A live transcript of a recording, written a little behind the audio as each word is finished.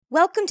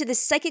Welcome to the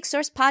Psychic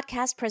Source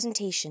podcast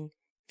presentation,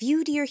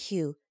 View to Your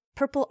Hue,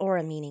 Purple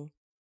Aura Meaning.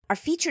 Our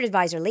featured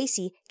advisor,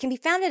 Lacey, can be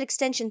found at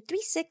extension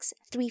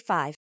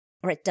 3635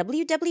 or at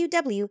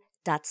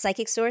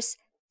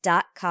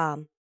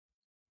www.psychicsource.com.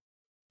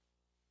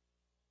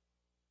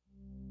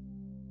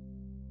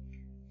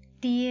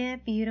 Dear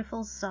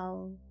beautiful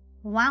soul,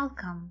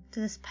 welcome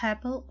to this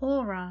Purple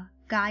Aura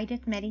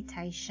guided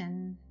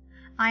meditation.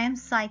 I am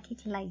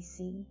Psychic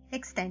Lacey,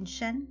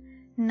 extension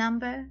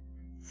number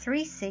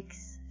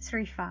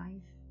 3635.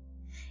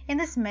 In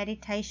this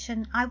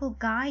meditation, I will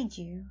guide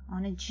you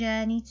on a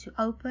journey to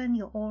open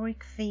your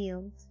auric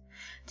field,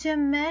 to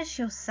immerse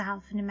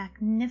yourself in a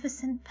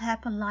magnificent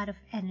purple light of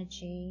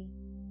energy.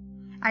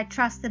 I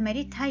trust the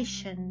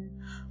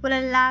meditation will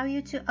allow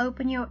you to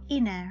open your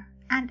inner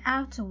and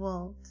outer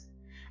world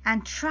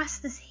and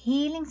trust this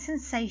healing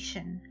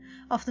sensation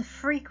of the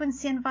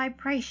frequency and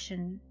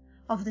vibration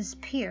of this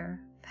pure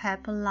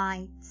purple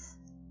light.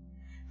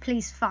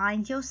 Please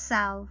find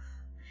yourself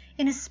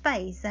in a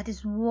space that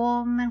is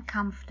warm and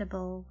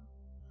comfortable.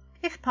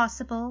 If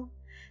possible,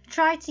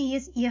 try to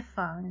use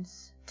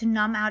earphones to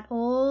numb out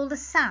all the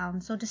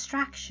sounds or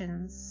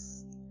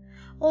distractions.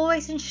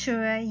 Always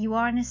ensure you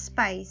are in a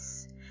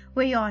space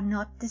where you are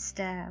not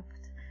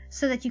disturbed,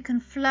 so that you can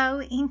flow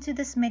into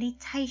this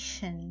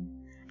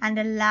meditation and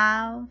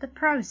allow the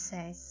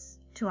process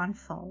to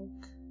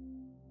unfold.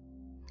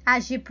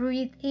 As you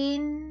breathe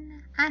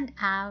in and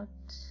out,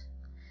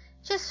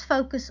 just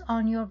focus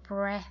on your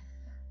breath.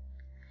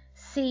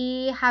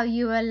 See how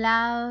you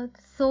allow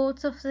the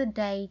thoughts of the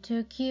day to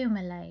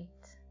accumulate,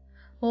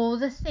 all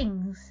the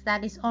things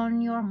that is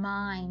on your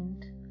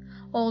mind,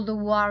 all the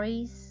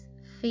worries,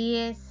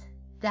 fears,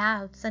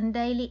 doubts, and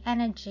daily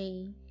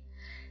energy.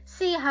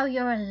 See how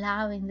you're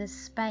allowing this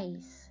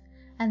space,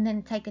 and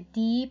then take a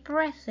deep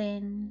breath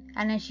in,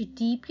 and as you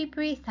deeply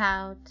breathe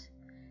out,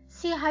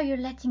 see how you're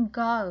letting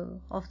go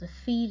of the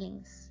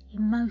feelings,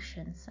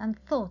 emotions, and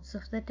thoughts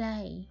of the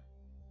day.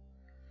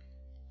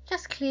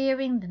 Just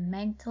clearing the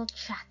mental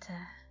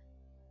chatter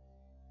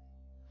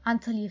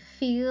until you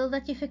feel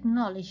that you've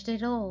acknowledged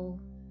it all.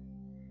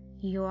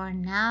 You are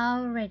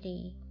now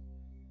ready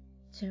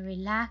to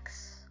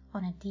relax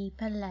on a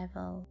deeper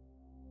level.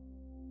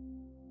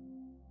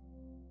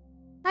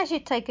 As you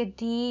take a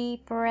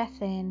deep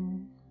breath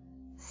in,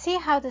 see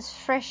how this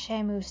fresh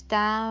air moves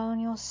down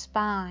your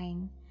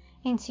spine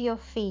into your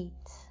feet,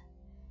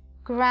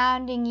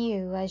 grounding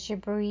you as you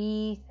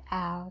breathe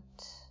out.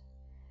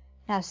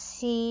 Now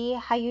see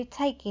how you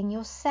take in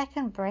your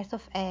second breath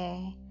of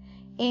air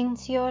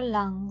into your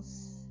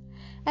lungs,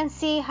 and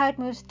see how it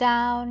moves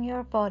down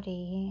your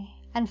body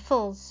and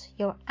fills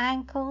your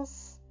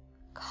ankles,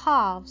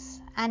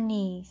 calves, and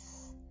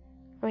knees,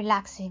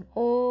 relaxing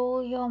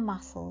all your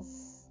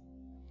muscles.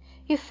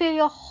 You feel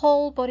your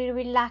whole body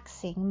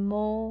relaxing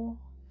more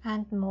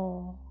and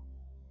more.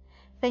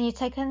 Then you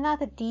take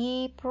another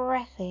deep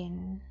breath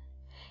in,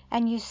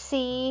 and you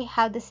see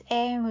how this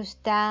air moves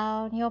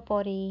down your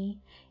body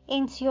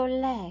into your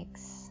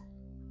legs,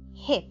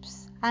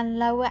 hips, and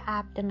lower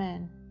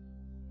abdomen.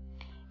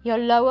 Your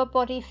lower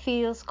body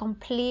feels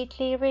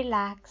completely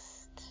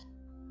relaxed,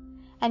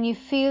 and you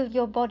feel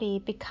your body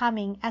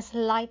becoming as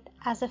light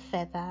as a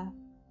feather.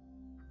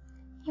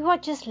 You are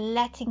just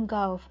letting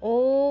go of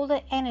all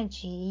the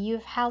energy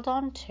you've held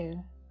on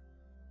to.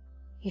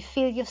 You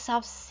feel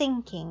yourself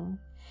sinking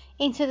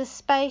into the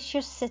space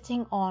you're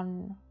sitting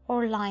on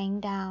or lying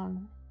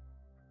down.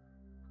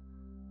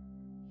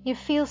 You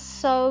feel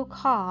so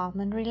calm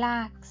and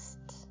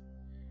relaxed.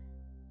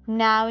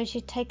 Now as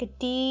you take a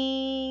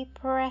deep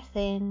breath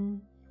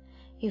in,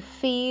 you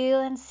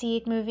feel and see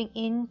it moving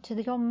into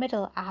your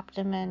middle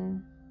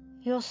abdomen,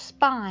 your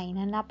spine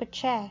and upper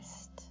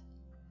chest.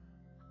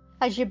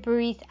 As you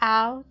breathe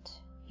out,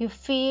 you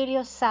feel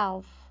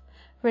yourself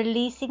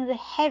releasing the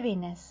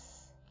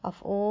heaviness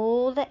of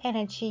all the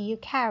energy you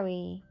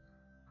carry,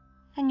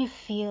 and you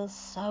feel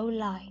so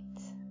light.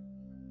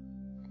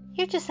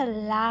 You're just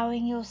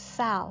allowing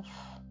yourself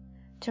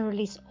to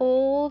release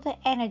all the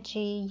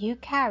energy you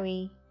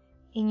carry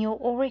in your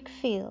auric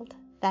field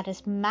that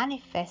is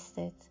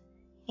manifested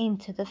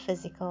into the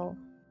physical.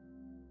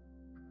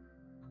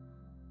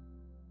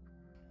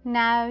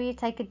 Now you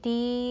take a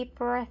deep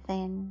breath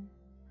in,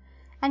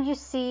 and you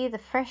see the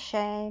fresh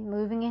air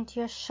moving into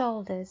your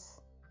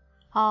shoulders,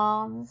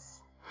 arms,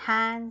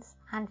 hands,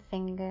 and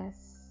fingers.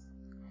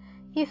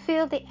 You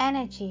feel the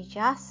energy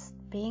just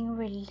being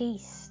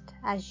released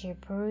as you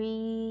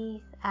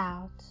breathe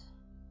out.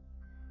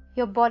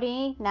 Your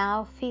body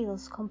now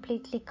feels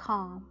completely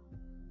calm,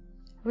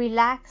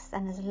 relaxed,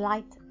 and as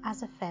light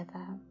as a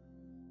feather.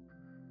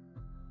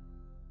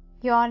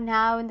 You are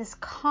now in this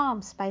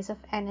calm space of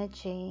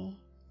energy,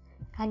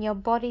 and your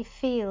body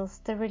feels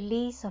the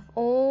release of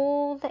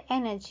all the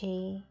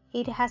energy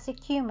it has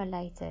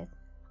accumulated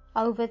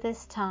over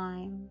this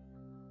time.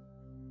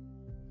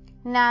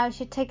 Now as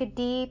you take a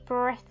deep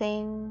breath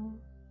in,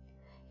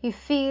 you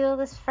feel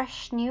this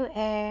fresh new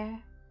air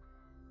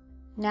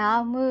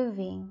now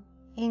moving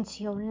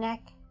into your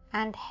neck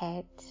and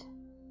head.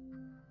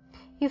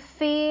 You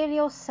feel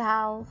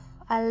yourself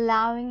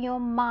allowing your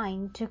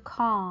mind to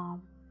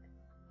calm,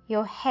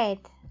 your head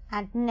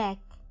and neck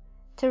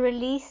to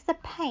release the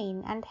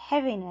pain and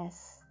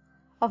heaviness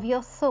of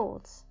your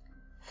thoughts,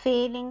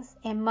 feelings,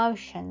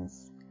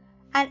 emotions,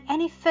 and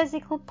any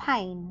physical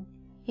pain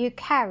you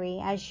carry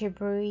as you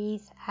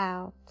breathe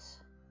out.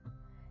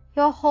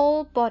 Your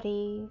whole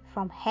body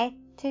from head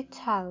to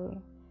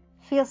toe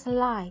feels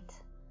light,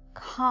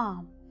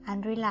 calm,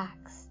 and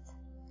relaxed.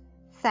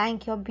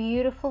 Thank your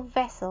beautiful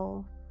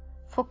vessel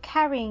for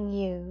carrying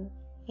you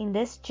in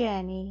this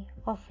journey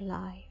of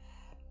life.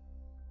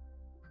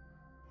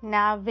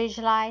 Now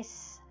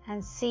visualize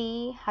and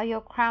see how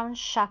your crown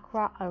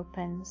chakra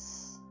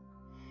opens,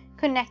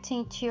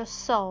 connecting to your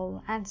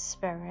soul and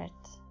spirit.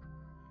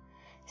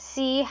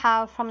 See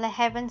how from the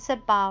heavens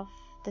above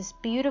this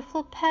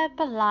beautiful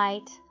purple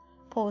light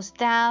pours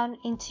down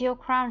into your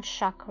crown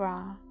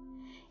chakra,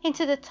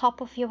 into the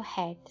top of your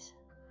head,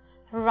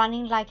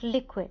 running like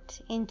liquid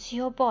into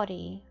your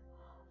body,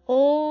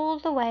 all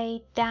the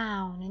way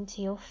down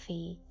into your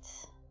feet.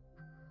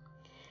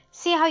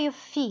 See how your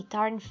feet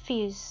are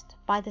infused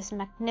by this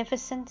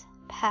magnificent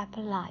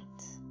purple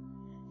light,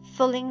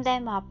 filling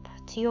them up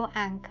to your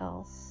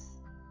ankles.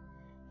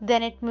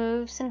 Then it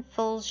moves and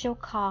fills your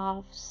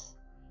calves,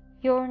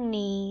 your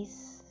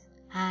knees,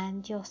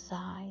 and your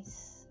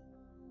thighs.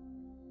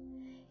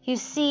 You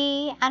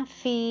see and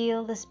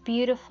feel this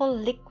beautiful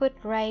liquid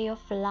ray of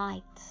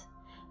light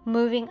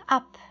moving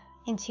up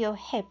into your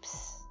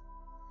hips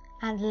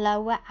and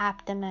lower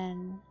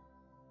abdomen.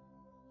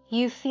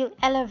 You feel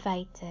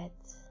elevated.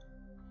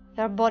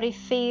 Your body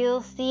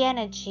feels the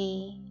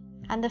energy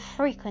and the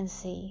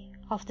frequency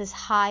of this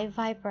high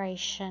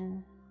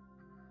vibration.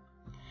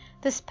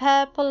 This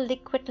purple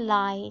liquid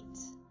light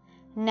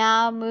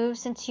now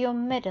moves into your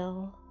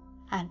middle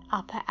and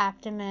upper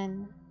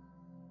abdomen,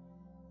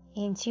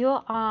 into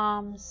your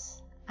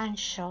arms and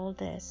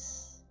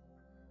shoulders.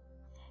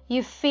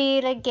 You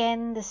feel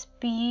again this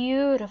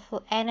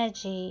beautiful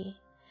energy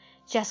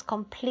just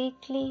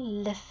completely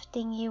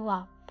lifting you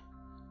up.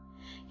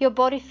 Your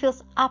body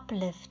feels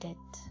uplifted,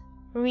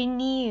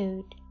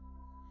 renewed,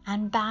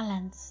 and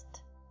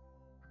balanced.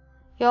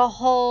 Your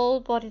whole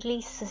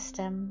bodily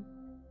system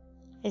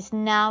is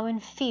now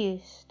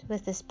infused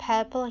with this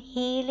purple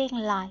healing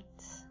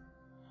light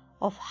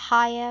of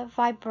higher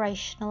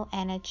vibrational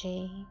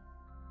energy.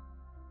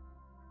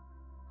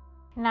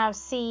 Now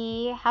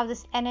see how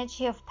this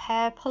energy of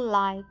purple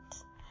light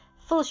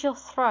fills your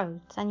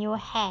throat and your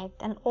head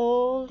and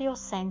all your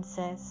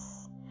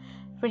senses,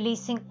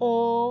 releasing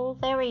all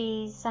there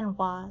is and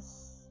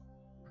was.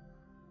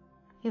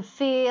 You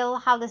feel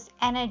how this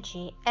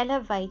energy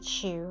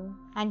elevates you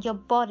and your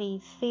body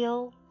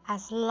feels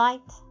as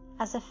light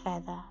as a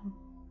feather.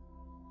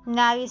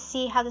 Now you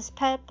see how this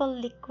purple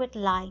liquid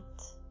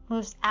light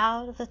moves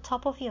out of the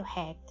top of your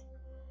head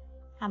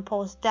and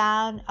pours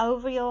down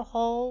over your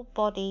whole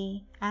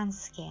body and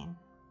skin,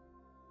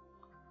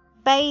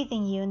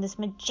 bathing you in this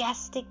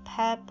majestic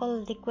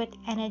purple liquid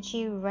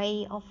energy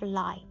ray of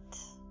light.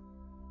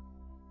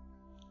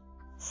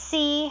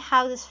 See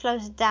how this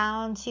flows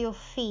down to your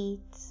feet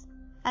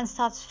and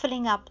starts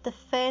filling up the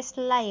first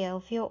layer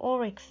of your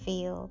auric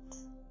field.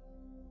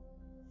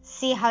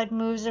 See how it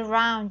moves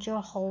around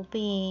your whole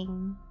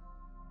being.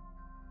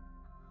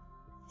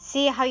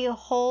 See how your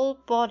whole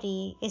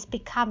body is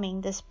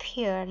becoming this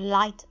pure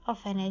light of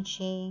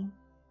energy.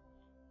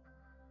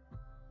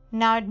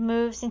 Now it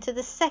moves into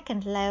the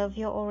second layer of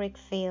your auric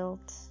field.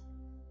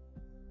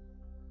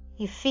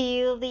 You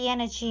feel the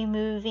energy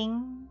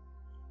moving,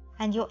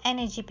 and your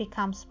energy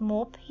becomes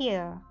more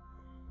pure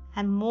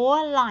and more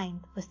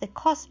aligned with the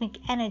cosmic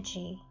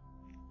energy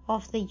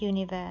of the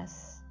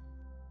universe.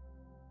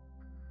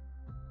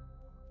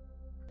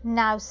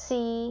 Now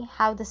see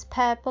how this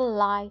purple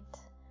light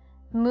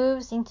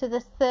moves into the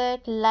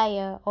third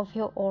layer of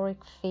your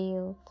auric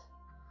field.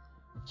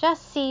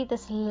 Just see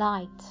this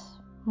light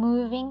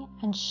moving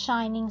and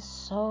shining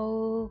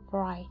so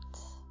bright.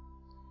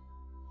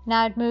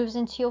 Now it moves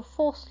into your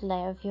fourth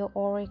layer of your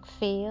auric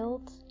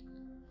field,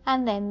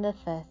 and then the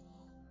fifth.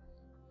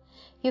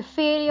 You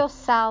feel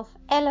yourself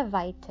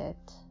elevated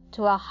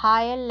to a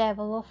higher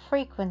level of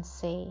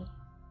frequency.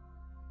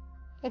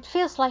 It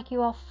feels like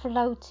you are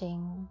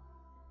floating.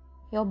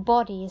 Your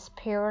body is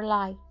pure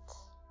light.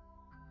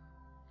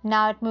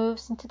 Now it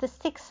moves into the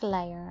sixth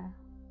layer.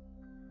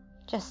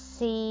 Just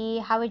see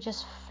how it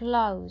just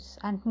flows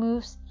and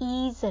moves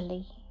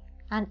easily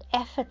and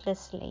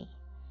effortlessly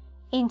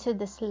into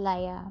this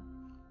layer.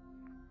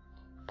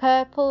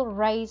 Purple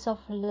rays of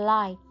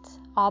light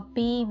are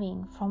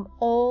beaming from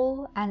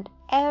all and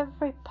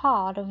every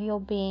part of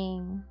your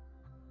being.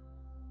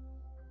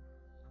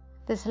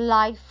 This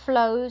light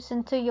flows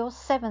into your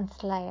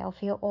seventh layer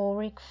of your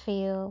auric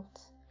field,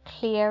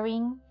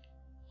 clearing,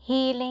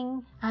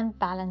 healing, and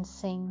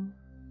balancing,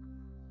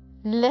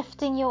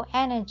 lifting your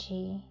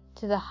energy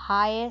to the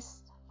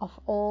highest of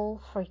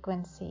all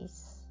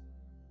frequencies.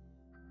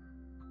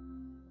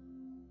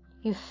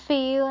 You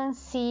feel and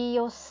see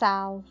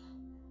yourself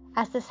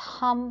as this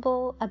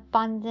humble,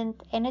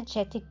 abundant,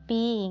 energetic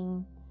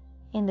being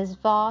in this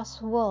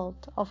vast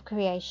world of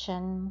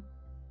creation.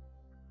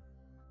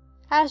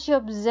 As you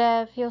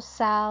observe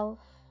yourself,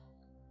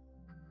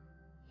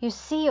 you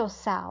see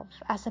yourself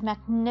as a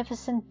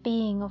magnificent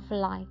being of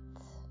light.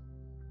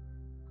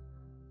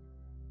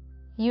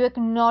 You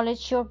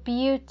acknowledge your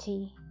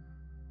beauty,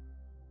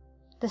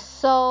 the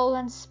soul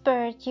and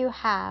spirit you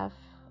have,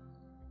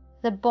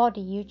 the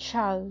body you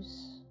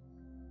chose.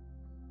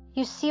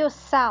 You see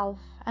yourself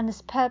and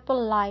this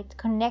purple light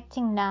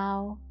connecting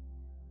now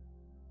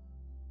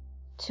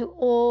to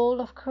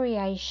all of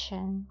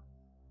creation,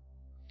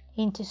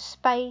 into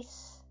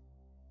space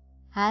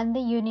and the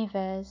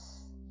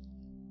universe,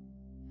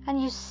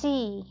 and you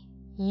see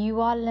you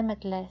are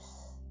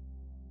limitless.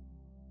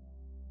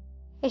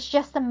 It's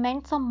just the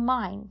mental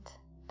mind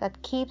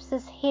that keeps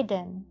this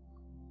hidden,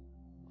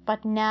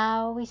 but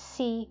now we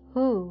see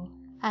who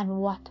and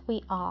what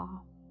we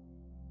are.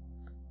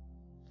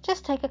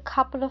 Just take a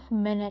couple of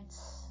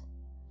minutes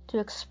to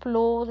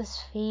explore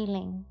this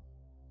feeling,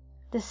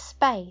 this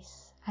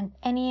space and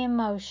any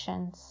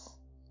emotions.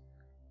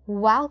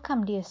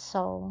 Welcome, dear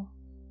soul.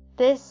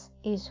 This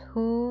is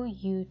who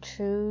you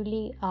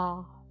truly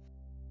are.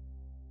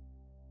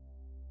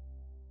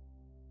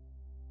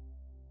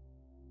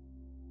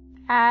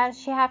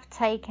 As you have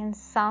taken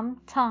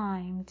some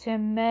time to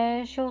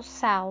immerse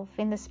yourself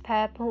in this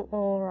purple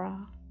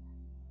aura,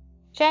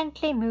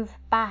 gently move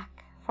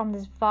back from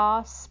this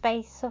vast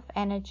space of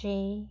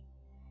energy,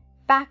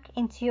 back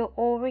into your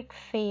auric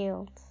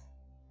field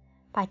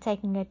by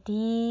taking a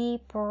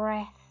deep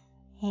breath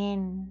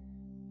in.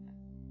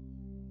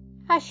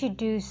 As you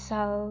do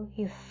so,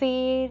 you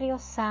feel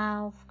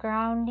yourself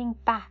grounding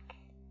back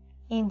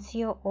into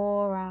your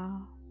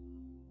aura.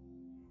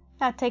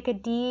 Now take a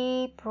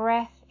deep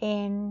breath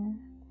in,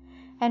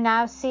 and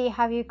now see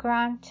how you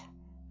ground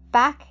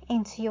back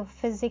into your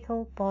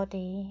physical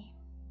body.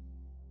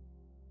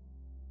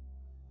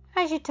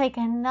 As you take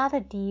another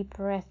deep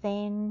breath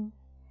in,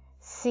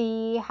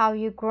 see how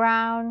you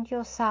ground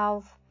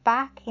yourself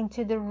back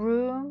into the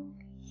room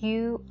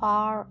you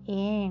are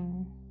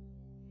in.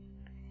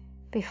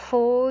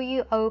 Before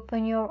you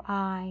open your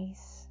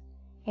eyes,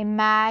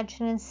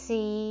 imagine and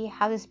see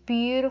how this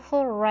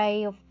beautiful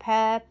ray of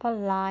purple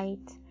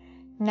light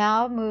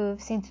now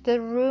moves into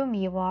the room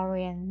you are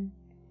in,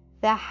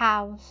 the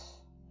house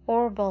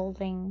or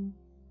building.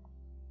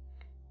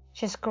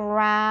 Just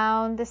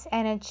ground this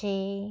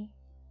energy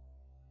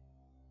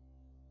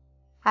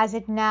as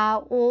it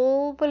now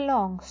all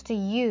belongs to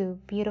you,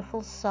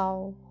 beautiful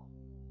soul.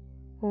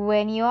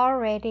 When you are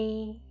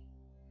ready,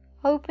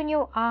 open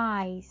your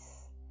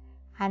eyes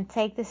and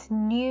take this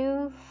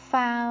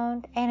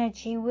new-found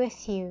energy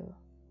with you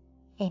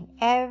in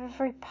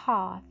every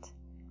part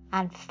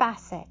and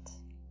facet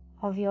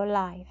of your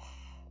life.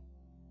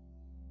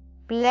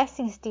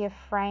 Blessings, dear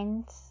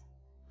friends.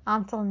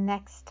 Until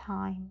next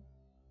time.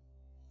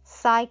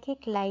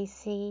 Psychic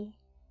Lacey,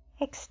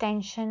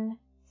 extension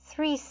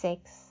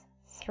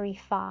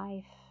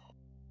 3635.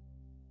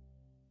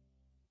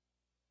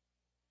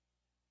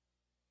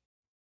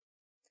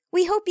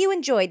 We hope you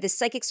enjoyed this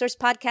Psychic Source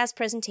podcast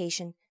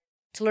presentation.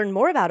 To learn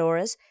more about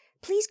auras,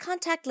 please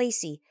contact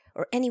Lacey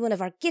or any one of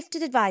our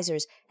gifted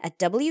advisors at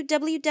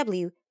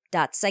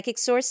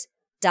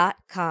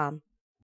www.psychicsource.com.